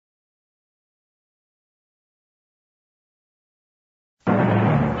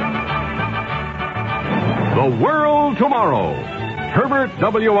The World Tomorrow. Herbert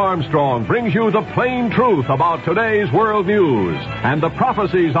W. Armstrong brings you the plain truth about today's world news and the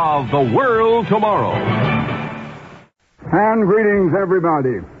prophecies of the world tomorrow. And greetings,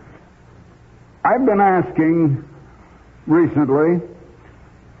 everybody. I've been asking recently,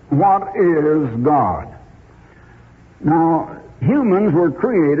 what is God? Now, humans were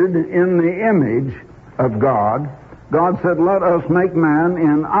created in the image of God. God said, let us make man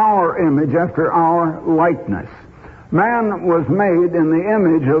in our image, after our likeness. Man was made in the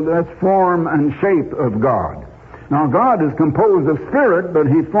image of that form and shape of God. Now, God is composed of spirit, but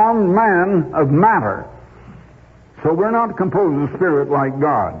He formed man of matter. So we're not composed of spirit like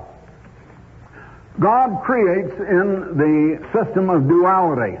God. God creates in the system of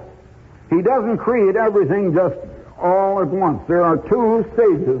duality. He doesn't create everything just all at once. There are two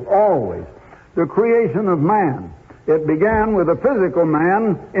stages always. The creation of man. It began with a physical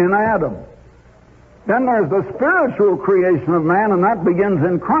man in Adam. Then there's the spiritual creation of man, and that begins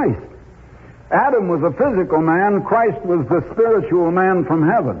in Christ. Adam was a physical man. Christ was the spiritual man from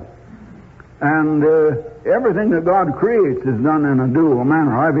heaven. And everything that God creates is done in a dual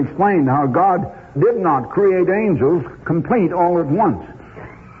manner. I've explained how God did not create angels complete all at once.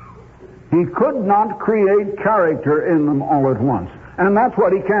 He could not create character in them all at once. And that's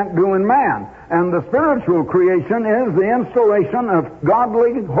what He can't do in man. And the spiritual creation is the installation of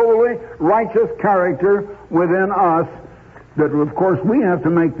godly, holy, righteous character within us that, of course, we have to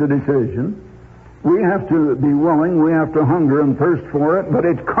make the decision. We have to be willing. We have to hunger and thirst for it. But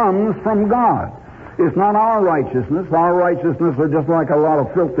it comes from God. It's not our righteousness. Our righteousness are just like a lot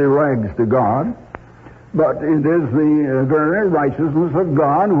of filthy rags to God. But it is the very righteousness of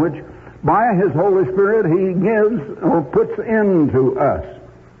God which, by His Holy Spirit, He gives or puts into us.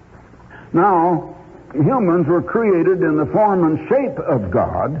 Now, humans were created in the form and shape of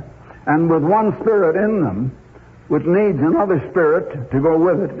God, and with one spirit in them, which needs another spirit to go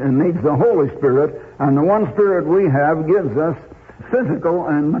with it, and needs the Holy Spirit, and the one spirit we have gives us physical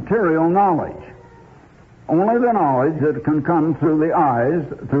and material knowledge. Only the knowledge that can come through the eyes,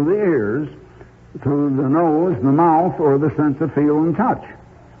 through the ears, through the nose, the mouth, or the sense of feel and touch.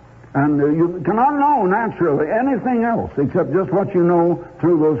 And you cannot know naturally anything else except just what you know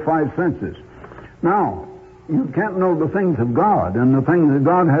through those five senses. Now, you can't know the things of God and the things that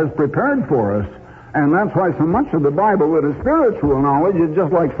God has prepared for us. And that's why so much of the Bible that is spiritual knowledge is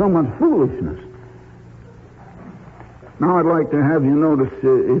just like so much foolishness. Now I'd like to have you notice,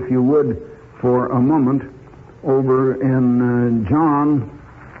 if you would, for a moment, over in John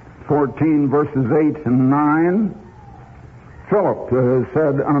 14, verses 8 and 9. Philip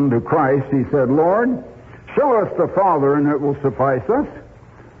said unto Christ, he said, Lord, show us the Father, and it will suffice us.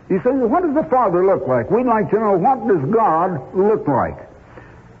 He said, what does the Father look like? We'd like to know, what does God look like?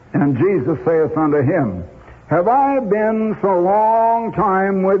 And Jesus saith unto him, have I been so long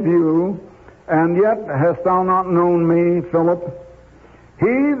time with you, and yet hast thou not known me, Philip?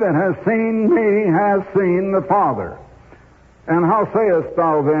 He that has seen me has seen the Father. And how sayest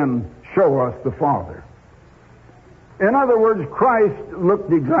thou then, show us the Father? In other words, Christ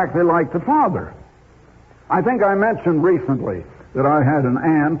looked exactly like the Father. I think I mentioned recently that I had an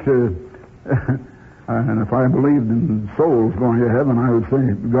aunt, and if I believed in souls going to heaven, I would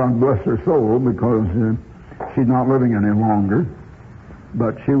say, God bless her soul, because she's not living any longer.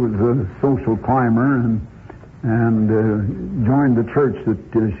 But she was a social climber and joined the church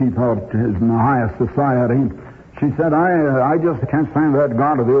that she thought is in the highest society. She said, I just can't stand that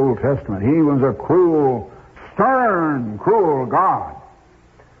God of the Old Testament. He was a cruel, stern, cruel God.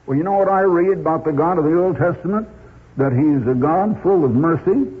 Well, you know what I read about the God of the Old Testament? That He's a God full of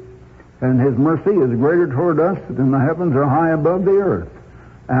mercy, and His mercy is greater toward us than the heavens are high above the earth,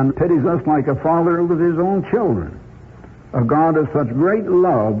 and pities us like a father with his own children. A God of such great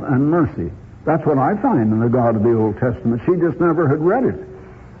love and mercy. That's what I find in the God of the Old Testament. She just never had read it.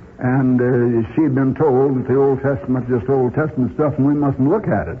 And she'd been told that the Old Testament is just Old Testament stuff and we mustn't look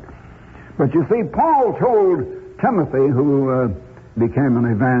at it. But you see, Paul told Timothy, who became an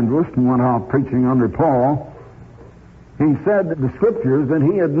evangelist and went out preaching under Paul, he said that the Scriptures that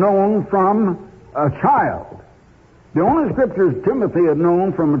he had known from a child. The only Scriptures Timothy had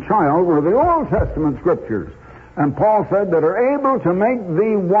known from a child were the Old Testament Scriptures. And Paul said that are able to make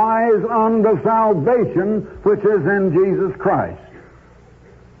thee wise unto salvation, which is in Jesus Christ.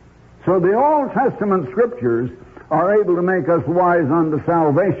 So the Old Testament Scriptures are able to make us wise unto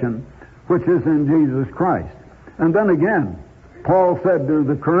salvation, which is in Jesus Christ. And then again, Paul said to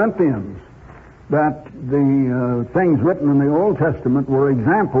the Corinthians that the things written in the Old Testament were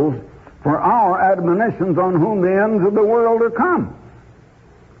examples for our admonitions on whom the ends of the world are come.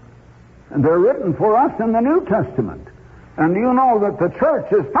 And they're written for us in the New Testament. And you know that the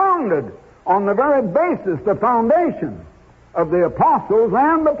church is founded on the very basis, the foundation of the apostles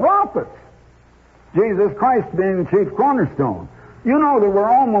and the prophets. Jesus Christ being the chief cornerstone. You know there were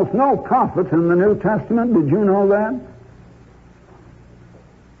almost no prophets in the New Testament. Did you know that?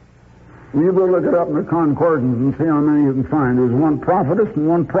 You go look it up in the concordance and see how many you can find. There's one prophetess and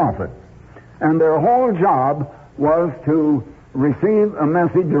one prophet. And their whole job was to receive a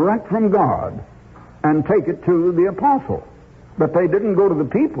message direct from God and take it to the apostle. But they didn't go to the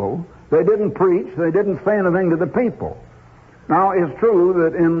people. They didn't preach. They didn't say anything to the people. Now, it's true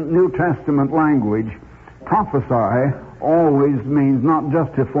that in New Testament language, prophesy always means not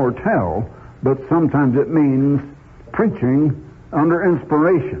just to foretell, but sometimes it means preaching under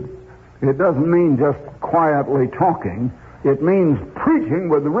inspiration. It doesn't mean just quietly talking. It means preaching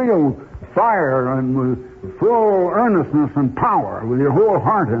with real fire and with full earnestness and power, with your whole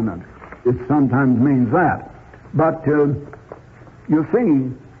heart in it. It sometimes means that. But you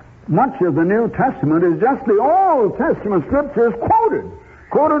see, much of the New Testament is just the Old Testament scriptures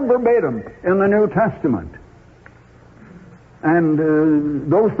quoted verbatim in the New Testament.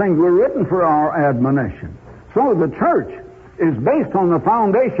 And those things were written for our admonition. So the church is based on the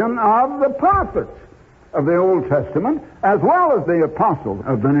foundation of the prophets of the Old Testament as well as the apostles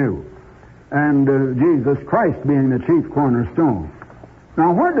of the New. And Jesus Christ being the chief cornerstone.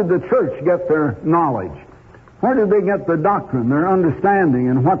 Now, where did the church get their knowledge? Where did they get the doctrine, their understanding,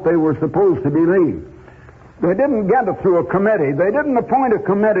 and what they were supposed to believe? They didn't get it through a committee. They didn't appoint a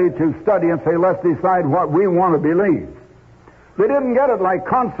committee to study and say, let's decide what we want to believe. They didn't get it like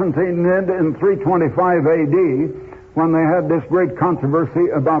Constantine did in 325 A.D., when they had this great controversy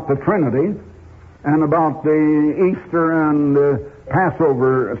about the Trinity and about the Easter and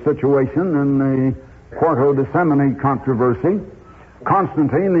Passover situation and the Quarto Decemini controversy.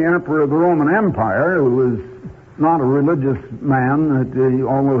 Constantine, the emperor of the Roman Empire, who was not a religious man,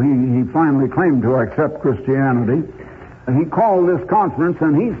 although he finally claimed to accept Christianity, he called this conference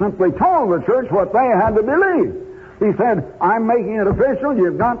and he simply told the church what they had to believe. He said, I'm making it official,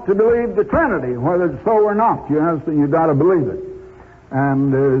 you've got to believe the Trinity, whether it's so or not. You've got to believe it.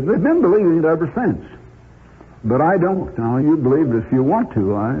 And they've been believing it ever since. But I don't. Now, you believe it if you want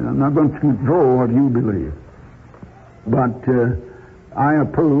to. I'm not going to control what you believe. But I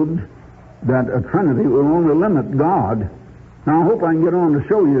approved that a Trinity will only limit God. Now, I hope I can get on to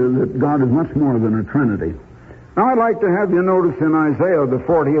show you that God is much more than a Trinity. Now, I'd like to have you notice in Isaiah, the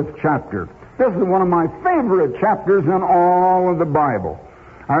 40th chapter. This is one of my favorite chapters in all of the Bible.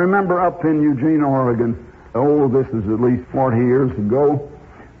 I remember up in Eugene, Oregon, this is at least 40 years ago,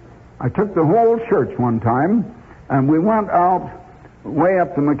 I took the whole church one time, and we went out way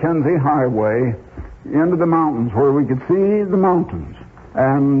up the Mackenzie Highway into the mountains where we could see the mountains.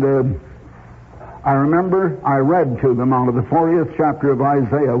 And I remember I read to them out of the 40th chapter of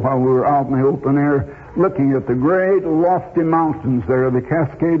Isaiah while we were out in the open air looking at the great lofty mountains there, the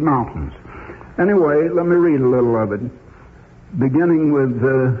Cascade Mountains. Anyway, let me read a little of it, beginning with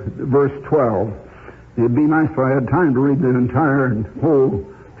verse 12. It'd be nice if I had time to read the entire and whole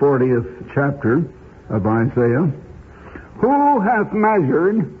 40th chapter of Isaiah. Who hath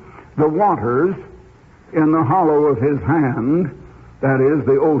measured the waters in the hollow of his hand, that is,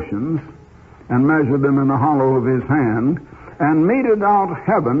 the oceans, and measured them in the hollow of his hand, and meted out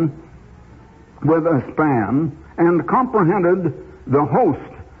heaven with a span, and comprehended the host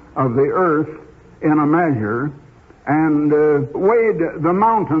of the earth in a measure, and weighed the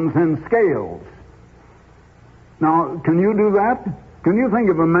mountains in scales. Now, can you do that? Can you think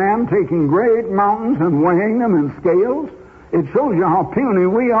of a man taking great mountains and weighing them in scales? It shows you how puny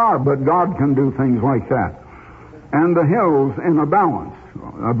we are, but God can do things like that. And the hills in a balance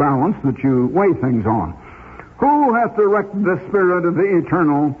that you weigh things on. Who hath directed the Spirit of the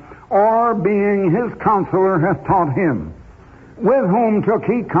Eternal, or being his counselor hath taught him? With whom took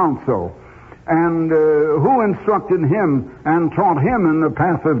he counsel? And who instructed him and taught him in the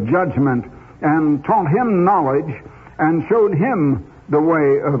path of judgment, and taught him knowledge, and showed him the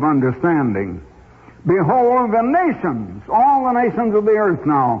way of understanding? Behold, the nations, all the nations of the earth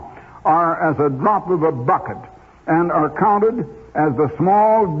now, are as a drop of a bucket, and are counted as the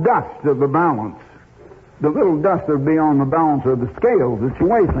small dust of the balance. The little dust that would be on the balance of the scales that you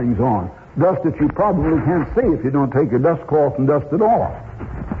weigh things on. Dust that you probably can't see if you don't take your dust cloth and dust it off.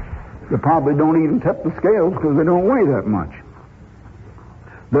 You probably don't even tip the scales because they don't weigh that much.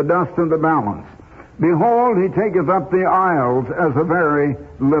 The dust of the balance. Behold, he taketh up the isles as a very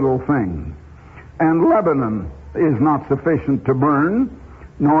little thing. And Lebanon is not sufficient to burn,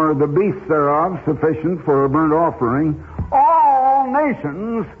 nor the beasts thereof sufficient for a burnt offering. All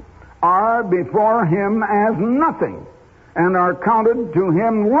nations are before him as nothing, and are counted to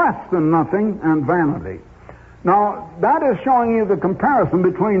him less than nothing and vanity. Now, that is showing you the comparison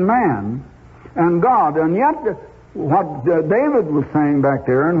between man and God. And yet, what David was saying back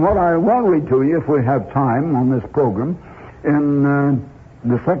there, and what I will read to you if we have time on this program, in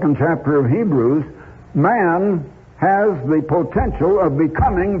the 2nd chapter of Hebrews, man has the potential of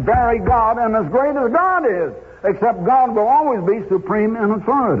becoming very God and as great as God is, except God will always be supreme in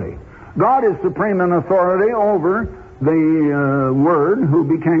authority. God is supreme in authority over the Word who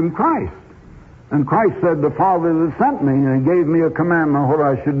became Christ. And Christ said, the Father that sent me, and he gave me a commandment what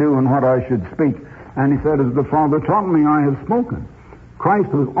I should do and what I should speak. And he said, as the Father taught me, I have spoken. Christ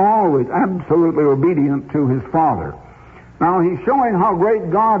was always absolutely obedient to his Father. Now, he's showing how great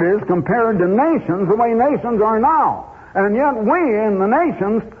God is compared to nations, the way nations are now. And yet we in the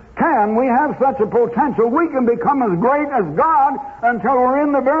nations we have such a potential, we can become as great as God until we're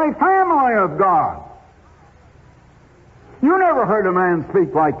in the very family of God. You never heard a man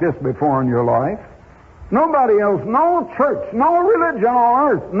speak like this before in your life. Nobody else, no church, no religion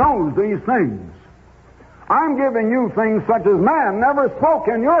on earth knows these things. I'm giving you things such as man never spoke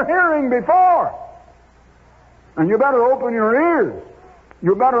in your hearing before. And you better open your ears.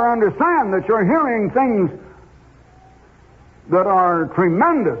 You better understand that you're hearing things that are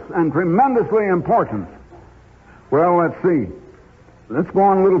tremendous and tremendously important. Well, let's see. Let's go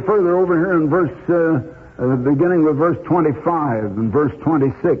on a little further over here in beginning with verse 25 and verse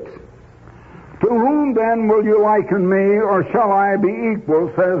 26. To whom then will you liken me, or shall I be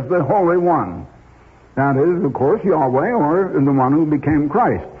equal, says the Holy One? That is, of course, Yahweh, or the one who became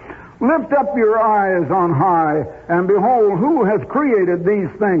Christ. Lift up your eyes on high, and behold, who has created these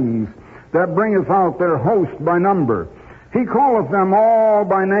things, that bringeth out their host by number? He calleth them all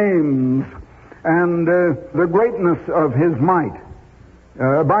by names, and the greatness of his might,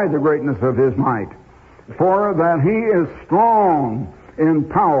 by the greatness of his might. For that he is strong in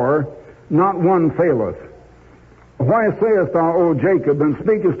power, not one faileth. Why sayest thou, O Jacob, and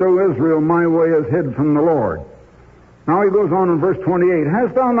speakest, O Israel, my way is hid from the Lord? Now he goes on in verse 28.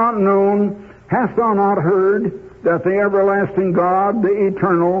 Hast thou not known, hast thou not heard, that the everlasting God, the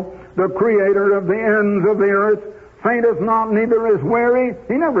eternal, the creator of the ends of the earth, fainteth not, neither is weary?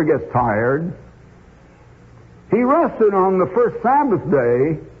 He never gets tired. He rested on the first Sabbath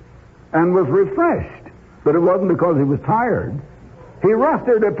day and was refreshed. But it wasn't because he was tired. He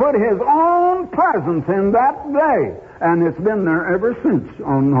rested to put his own presence in that day. And it's been there ever since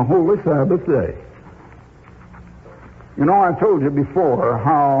on the holy Sabbath day. You know, I've told you before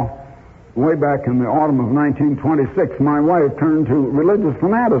how way back in the autumn of 1926, my wife turned to religious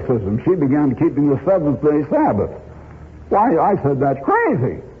fanaticism. She began keeping the seventh-day Sabbath. Why, I said, that's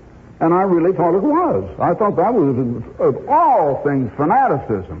crazy. And I really thought it was. I thought that was, of all things,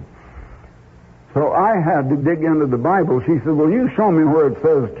 fanaticism. So I had to dig into the Bible. She said, well, you show me where it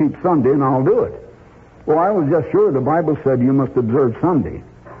says keep Sunday and I'll do it. Well, I was just sure the Bible said you must observe Sunday.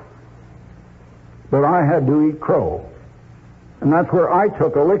 But I had to eat crow. And that's where I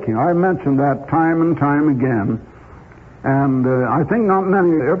took a licking. I mentioned that time and time again. And I think not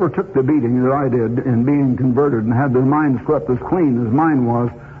many ever took the beating that I did in being converted and had their mind swept as clean as mine was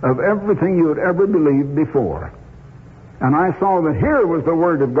of everything you had ever believed before. And I saw that here was the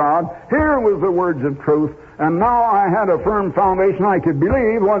Word of God, here was the words of truth, and now I had a firm foundation I could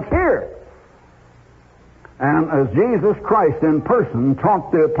believe what's here. And as Jesus Christ in person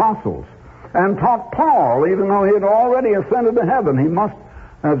taught the apostles, and taught Paul, even though he had already ascended to heaven, he must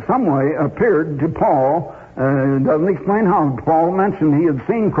have some way appeared to Paul. It doesn't explain how. Paul mentioned he had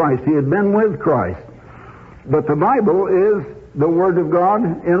seen Christ, he had been with Christ. But the Bible is the Word of God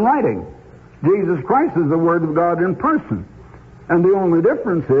in writing. Jesus Christ is the Word of God in person. And the only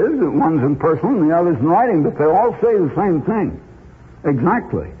difference is that one's in person and the other's in writing, but they all say the same thing.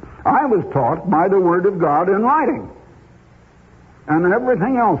 Exactly. I was taught by the Word of God in writing. And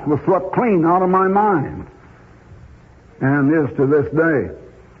everything else was swept clean out of my mind. And is to this day.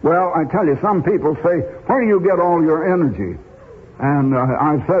 Well, I tell you, some people say, where do you get all your energy? And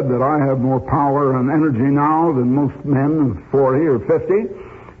I've said that I have more power and energy now than most men of 40 or 50.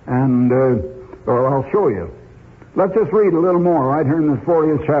 And I'll show you. Let's just read a little more right here in the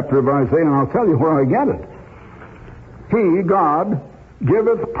 40th chapter of Isaiah, and I'll tell you where I get it. He, God,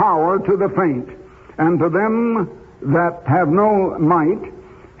 giveth power to the faint, and to them that have no might,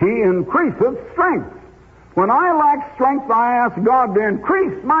 he increaseth strength. When I lack strength, I ask God to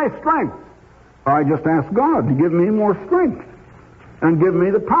increase my strength. I just ask God to give me more strength and give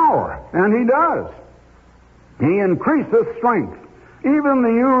me the power, and he does. He increaseth strength. Even the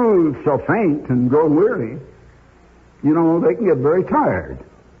youths shall faint and grow weary. You know, they can get very tired.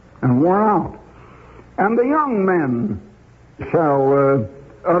 and worn out. And the young men shall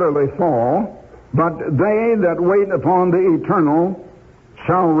utterly fall, but they that wait upon the eternal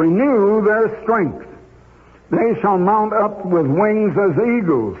shall renew their strength. They shall mount up with wings as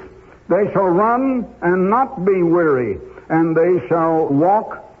eagles. They shall run and not be weary, and they shall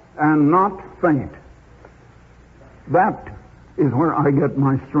walk and not faint. That is where I get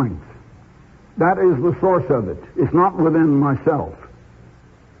my strength. That is the source of it. It's not within myself.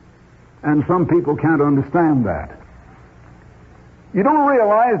 And some people can't understand that. You don't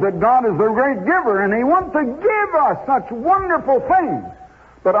realize that God is the great giver, and He wants to give us such wonderful things.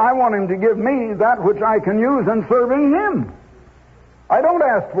 But I want Him to give me that which I can use in serving Him. I don't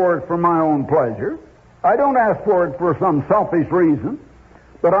ask for it for my own pleasure. I don't ask for it for some selfish reason.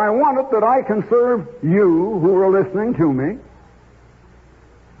 But I want it that I can serve you who are listening to me.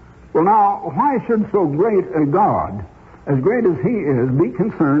 Well, now, why should so great a God, as great as He is, be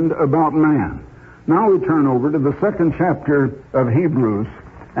concerned about man? Now we turn over to the 2nd chapter of Hebrews,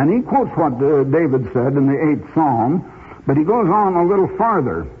 and he quotes what David said in the 8th Psalm, but he goes on a little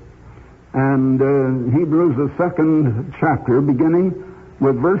farther. And Hebrews, the 2nd chapter, beginning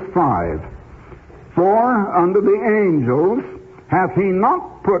with verse 5. For unto the angels hath He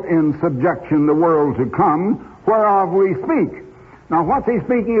not put in subjection the world to come, whereof we speak. Now, what's He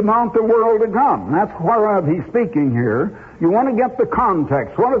speaking about? The world to come. That's whereof He's speaking here. You want to get the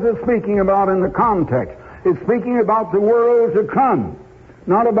context. What is it speaking about in the context? It's speaking about the world to come,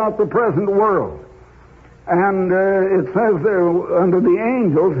 not about the present world. And it says there, under the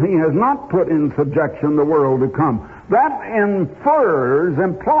angels, He has not put in subjection the world to come. That implies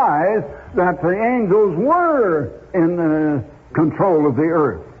that the angels were in control of the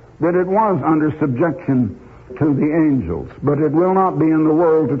earth, that it was under subjection to the angels, but it will not be in the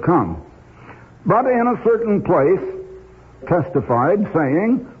world to come. But in a certain place testified,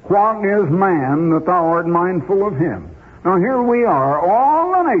 saying, What is man that thou art mindful of him? Now here we are.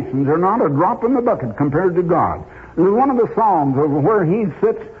 All the nations are not a drop in the bucket compared to God. This is one of the Psalms of where He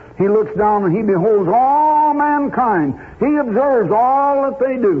sits, He looks down and He beholds all mankind. He observes all that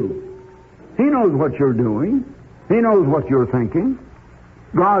they do. He knows what you're doing. He knows what you're thinking.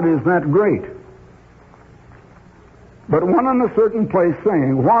 God is that great. But one in a certain place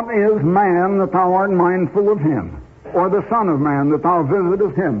saying, What is man that thou art mindful of him? Or the Son of Man that thou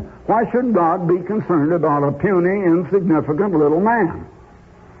visitest him? Why should God be concerned about a puny, insignificant little man?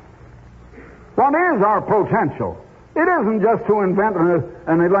 What is our potential? It isn't just to invent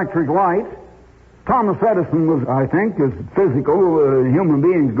an electric light. Thomas Edison was, I think, as physical human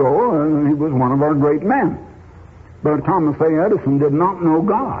beings go, he was one of our great men. But Thomas A. Edison did not know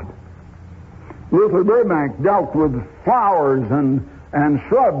God. Luther Burbank dealt with flowers and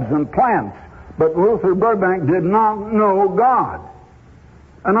shrubs and plants, but Luther Burbank did not know God.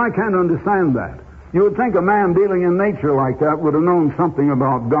 And I can't understand that. You would think a man dealing in nature like that would have known something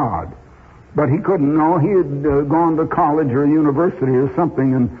about God. But he couldn't know. He had gone to college or university or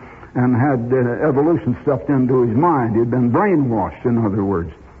something and had evolution stuffed into his mind. He had been brainwashed, in other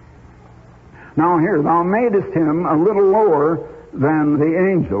words. Now here, thou madest him a little lower than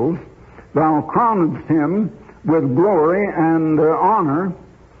the angels. Thou crownedst him with glory and honor,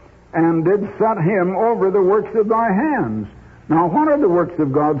 and did set him over the works of thy hands. Now, what are the works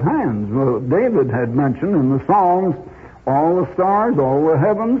of God's hands? Well, David had mentioned in the Psalms all the stars, all the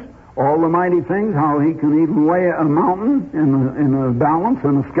heavens, all the mighty things, how he can even weigh a mountain in a balance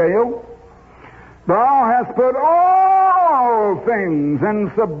and a scale. Thou hast put all things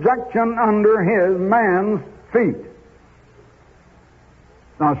in subjection under his man's feet.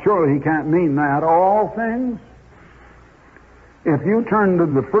 Now, surely he can't mean that, all things. If you turn to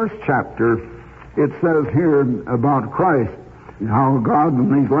the 1st chapter, it says here about Christ, how God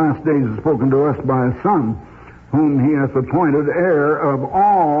in these last days has spoken to us by a Son, whom He hath appointed heir of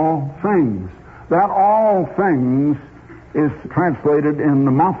all things. That all things is translated in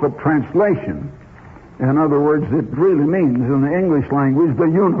the Moffat translation. In other words, it really means, in the English language, the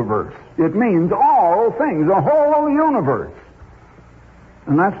universe. It means all things, the whole universe.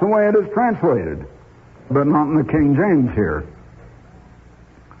 And that's the way it is translated, but not in the King James here.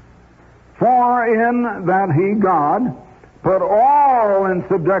 For in that He, God, put all in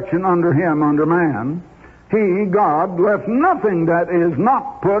subjection under Him, under man, He, God, left nothing that is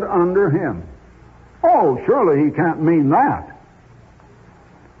not put under Him. Oh, surely He can't mean that.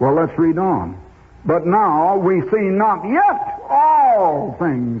 Well, let's read on. But now we see not yet all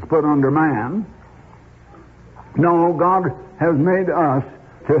things put under man. No, God has made us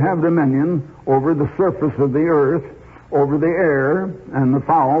to have dominion over the surface of the earth, over the air, and the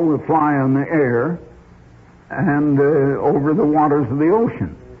fowl that fly in the air, and over the waters of the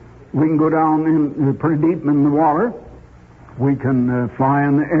ocean. We can go down in pretty deep in the water. We can fly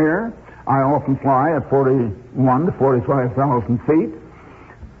in the air. I often fly at 41 to 45,000 feet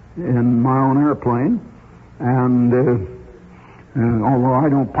in my own airplane. And although I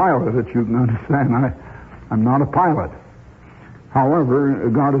don't pilot it, you can understand, I'm not a pilot. However,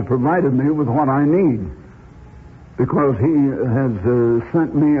 God has provided me with what I need, because He has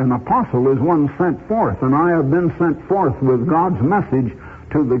sent me. An apostle is one sent forth, and I have been sent forth with God's message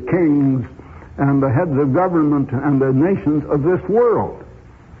to the kings and the heads of government and the nations of this world.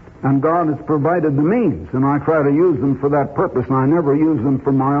 And God has provided the means, and I try to use them for that purpose, and I never use them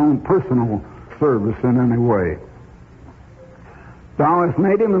for my own personal service in any way. Thou hast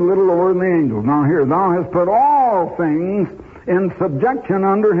made him a little lower than the angels. Now here, thou hast put all things in subjection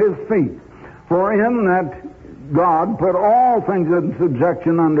under his feet. For in that God put all things in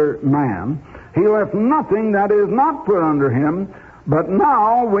subjection under man, he left nothing that is not put under him. But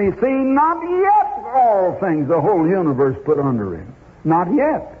now we see not yet all things, the whole universe, put under him. Not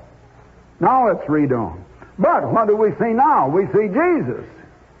yet. Now let's read on. But what do we see now? We see Jesus,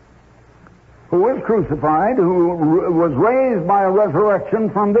 who was crucified, who was raised by a resurrection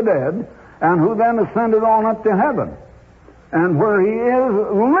from the dead, and who then ascended on up to heaven. And where he is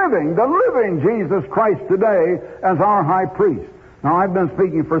living, the living Jesus Christ today as our high priest. Now I've been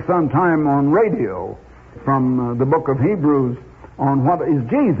speaking for some time on radio from the book of Hebrews on what is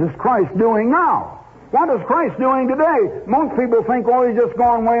Jesus Christ doing now. What is Christ doing today? Most people think, oh, he's just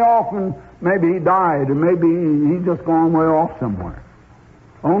gone way off and maybe he died, and maybe he's just gone way off somewhere.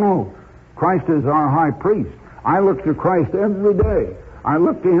 Oh no, Christ is our high priest. I look to Christ every day. I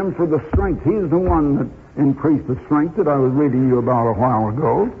look to him for the strength. He's the one that increased the strength that I was reading you about a while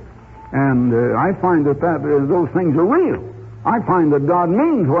ago. And I find that those things are real. I find that God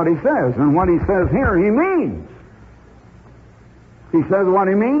means what he says, and what he says here, he means. He says what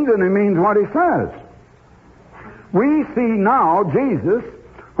he means, and he means what he says. We see now Jesus,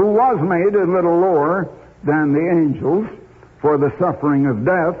 who was made a little lower than the angels for the suffering of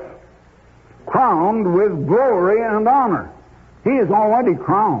death, crowned with glory and honor. He is already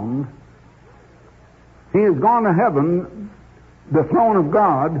crowned. He has gone to heaven, the throne of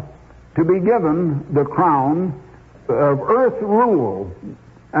God, to be given the crown of earth rule.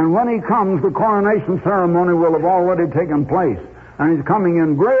 And when he comes, the coronation ceremony will have already taken place. And he's coming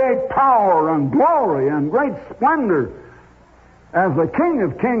in great power and glory and great splendor as the King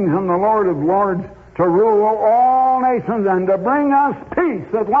of kings and the Lord of lords, to rule all nations and to bring us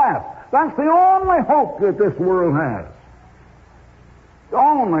peace at last. That's the only hope that this world has. The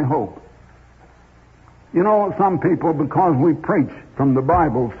only hope. You know, some people, because we preach from the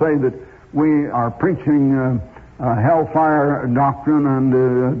Bible, say that we are preaching hellfire doctrine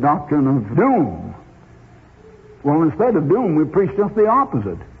and doctrine of doom. Well, instead of doom, we preach just the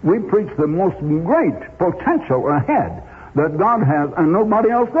opposite. We preach the most great potential ahead that God has, and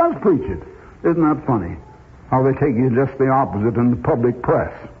nobody else does preach it. Isn't that funny? How they take you just the opposite in the public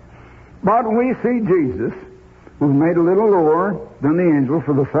press. But we see Jesus, who's made a little lower than the angels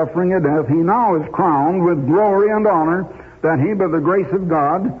for the suffering of death. He now is crowned with glory and honor, that he, by the grace of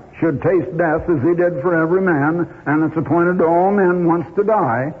God, should taste death as he did for every man, and it's appointed to all men once to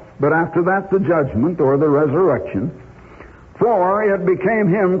die, but after that the judgment or the resurrection. For it became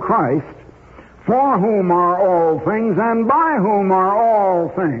him, Christ, for whom are all things, and by whom are all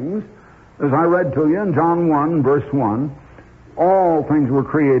things, as I read to you in John 1, verse 1, all things were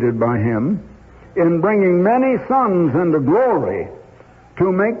created by him, in bringing many sons into glory,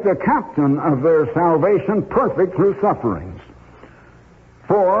 to make the captain of their salvation perfect through sufferings.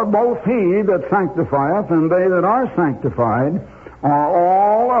 For both he that sanctifieth and they that are sanctified are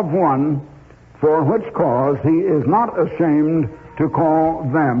all of one, for which cause he is not ashamed to call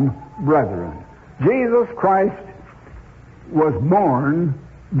them brethren. Jesus Christ was born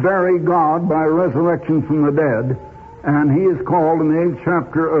very God by resurrection from the dead, and he is called in the 8th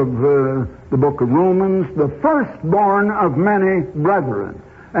chapter of the book of Romans, the firstborn of many brethren.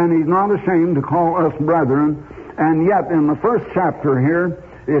 And he's not ashamed to call us brethren. And yet, in the first chapter here,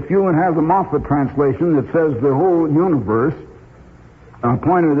 if you would have the Moffat translation that says the whole universe,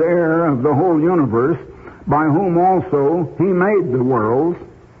 appointed heir of the whole universe, by whom also he made the worlds,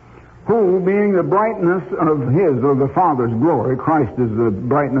 who, being the brightness of his, or the Father's glory, Christ is the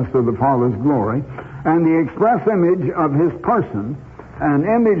brightness of the Father's glory, and the express image of his person. An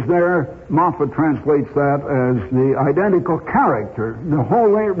image there, Moffat translates that as the identical character, the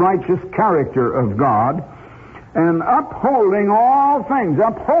holy, righteous character of God, and upholding all things,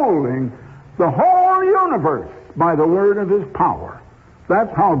 upholding the whole universe by the word of his power.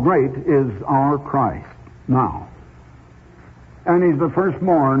 That's how great is our Christ now. and he's the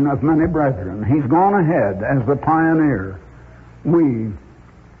firstborn of many brethren. He's gone ahead as the pioneer. We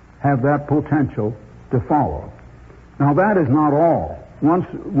have that potential to follow. Now that is not all. Once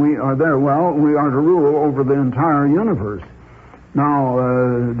we are there, well, we are to rule over the entire universe. Now,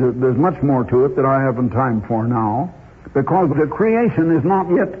 there's much more to it that I haven't time for now, because the creation is not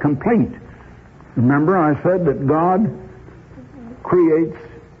yet complete. Remember, I said that God creates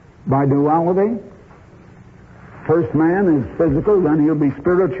by duality. First man is physical, then he'll be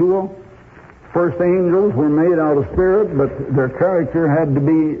spiritual. First angels were made out of spirit, but their character had to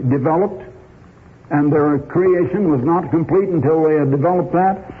be developed, and their creation was not complete until they had developed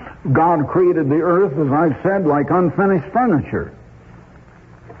that. God created the earth, as I've said, like unfinished furniture.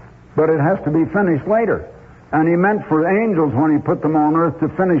 But it has to be finished later. And he meant for angels, when he put them on earth, to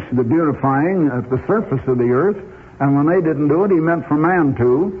finish the beautifying at the surface of the earth. And when they didn't do it, he meant for man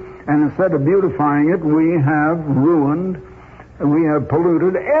to. And instead of beautifying it, we have ruined, we have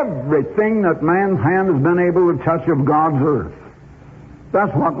polluted everything that man's hand has been able to touch of God's earth.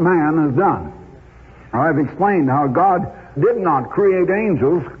 That's what man has done. Now, I've explained how God did not create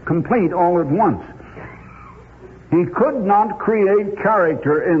angels complete all at once. He could not create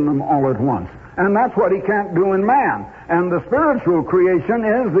character in them all at once. And that's what he can't do in man. And the spiritual creation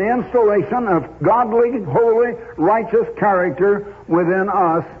is the installation of godly, holy, righteous character within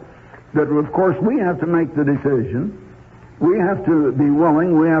us that, of course, we have to make the decision. We have to be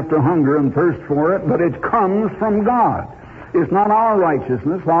willing, we have to hunger and thirst for it, but it comes from God. It's not our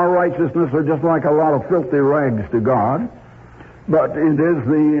righteousness. Our righteousness are just like a lot of filthy rags to God. But it is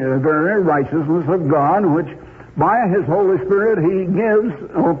the very righteousness of God which, by His Holy Spirit, He gives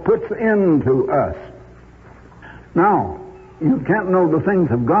or puts into us. Now, you can't know the things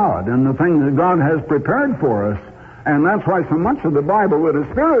of God and the things that God has prepared for us. And that's why so much of the Bible that is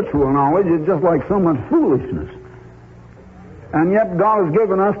spiritual knowledge is just like so much foolishness. And yet God has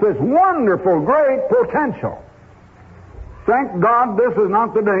given us this wonderful, great potential. Thank God this is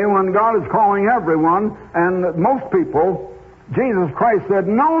not the day when God is calling everyone, and most people, Jesus Christ said,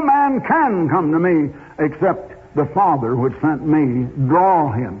 "No man can come to me except the Father which sent me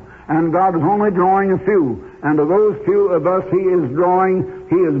draw him." And God is only drawing a few. And of those few of us He is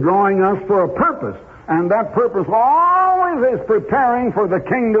drawing us for a purpose. And that purpose always is preparing for the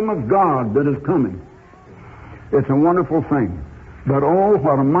kingdom of God that is coming. It's a wonderful thing. But oh,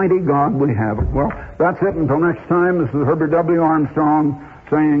 what a mighty God we have. Well, that's it until next time. This is Herbert W. Armstrong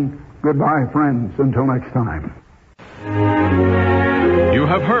saying goodbye, friends, until next time. You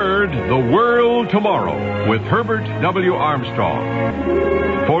have heard The World Tomorrow with Herbert W.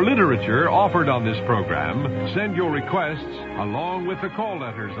 Armstrong. For literature offered on this program, send your requests along with the call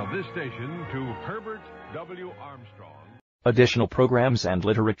letters of this station to Herbert W. Armstrong. Additional programs and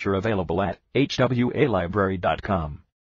literature available at hwalibrary.com.